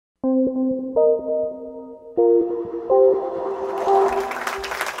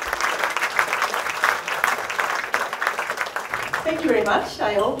Thank you very much.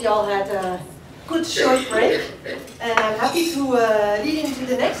 I hope you all had a good short break. And I'm happy to lead into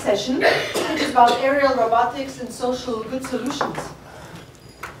the next session, which is about aerial robotics and social good solutions.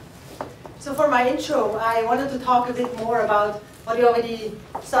 So for my intro, I wanted to talk a bit more about what we already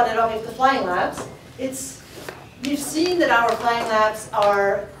started off with the flying labs. We've seen that our flying labs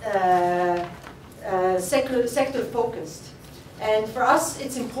are sector focused. And for us,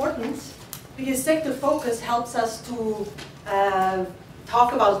 it's important because sector focus helps us to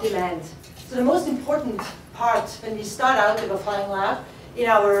talk about demand. So the most important part when we start out with a flying lab, in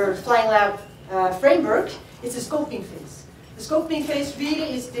our flying lab framework, is the scoping phase. The scoping phase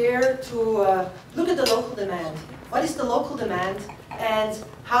really is there to look at the local demand. What is the local demand and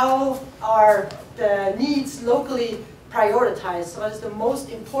how are the needs locally prioritized? So what is the most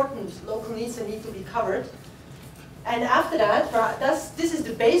important local needs that need to be covered? And after that, this is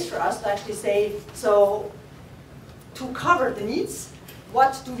the base for us to actually say, so to cover the needs,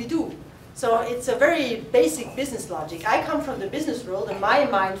 what do we do? So it's a very basic business logic. I come from the business world and my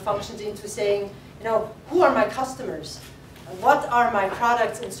mind functions into saying, you know, who are my customers? What are my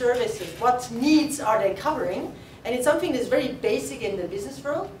products and services? What needs are they covering? And it's something that's very basic in the business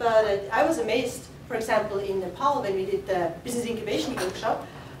world, but I was amazed, for example, in Nepal when we did the business incubation workshop,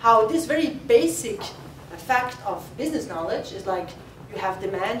 how this very basic fact of business knowledge is like you have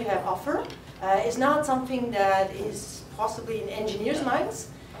demand, you have offer, is not something that is possibly in engineers' minds.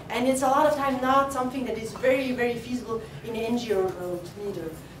 And it's a lot of time not something that is very, very feasible in the NGO world neither.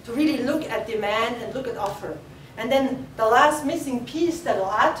 To really look at demand and look at offer. And then the last missing piece that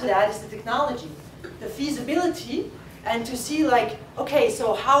will add to that is the technology, the feasibility, and to see like, okay,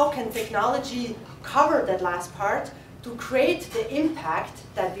 so how can technology cover that last part to create the impact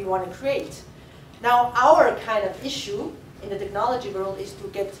that we want to create? Now, our kind of issue in the technology world is to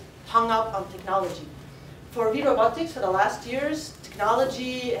get hung up on technology. For WeRobotics, for the last years,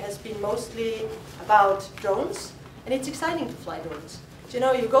 technology has been mostly about drones, and it's exciting to fly drones. So, you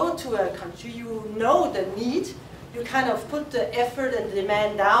know, you go to a country, you know the need, you kind of put the effort and the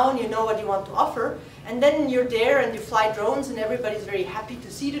demand down, you know what you want to offer, and then you're there and you fly drones, and everybody's very happy to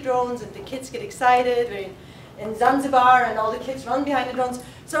see the drones, and the kids get excited. In Zanzibar, and all the kids run behind the drones.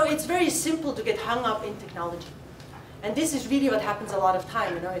 So it's very simple to get hung up in technology. And this is really what happens a lot of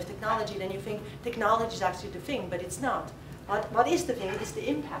time. You know, if technology, then you think technology is actually the thing, but it's not. What is the thing? It is the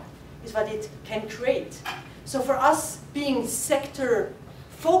impact. It's what it can create. So for us, being sector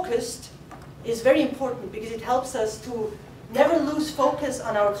focused is very important because it helps us to never lose focus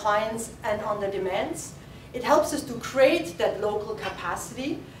on our clients and on their demands. It helps us to create that local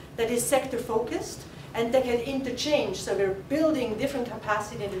capacity that is sector focused, and they can interchange. So we're building different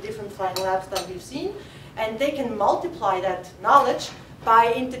capacity in the different flying labs that we've seen, and they can multiply that knowledge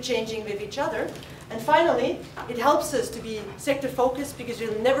by interchanging with each other. And finally, it helps us to be sector focused because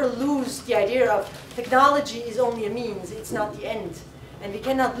we'll never lose the idea of technology is only a means, it's not the end. And we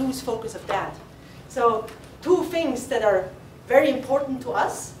cannot lose focus of that. So two things that are very important to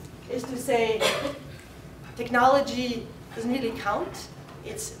us is to say technology doesn't really count,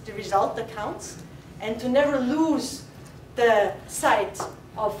 it's the result that counts. And to never lose the sight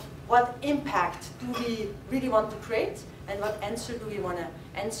of what impact do we really want to create and what answer do we want to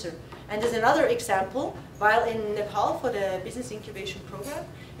answer. And there's another example. While in Nepal for the business incubation program,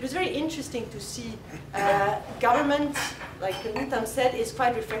 it was very interesting to see government, like Nutam said, is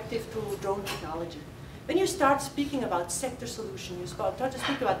quite reflective to drone technology. When you start speaking about sector solution, you start to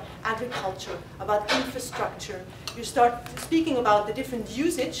speak about agriculture, about infrastructure, you start speaking about the different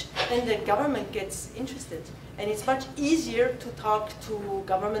usage, then the government gets interested. And it's much easier to talk to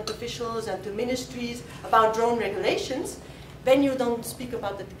government officials and to ministries about drone regulations when you don't speak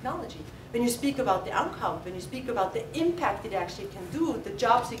about the technology. When you speak about the outcome, when you speak about the impact it actually can do, the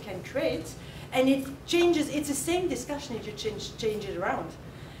jobs it can create, and it changes, it's the same discussion if you change it around.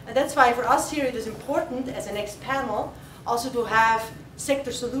 And that's why for us here it is important as a next panel also to have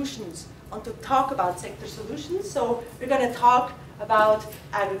sector solutions and to talk about sector solutions. So we're going to talk about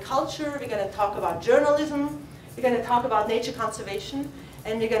agriculture, we're going to talk about journalism, we're going to talk about nature conservation,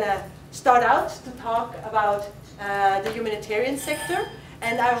 and we're going to start out to talk about the humanitarian sector.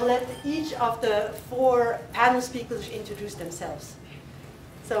 And I will let each of the 4 panel speakers introduce themselves.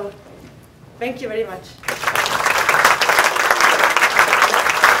 So thank you very much.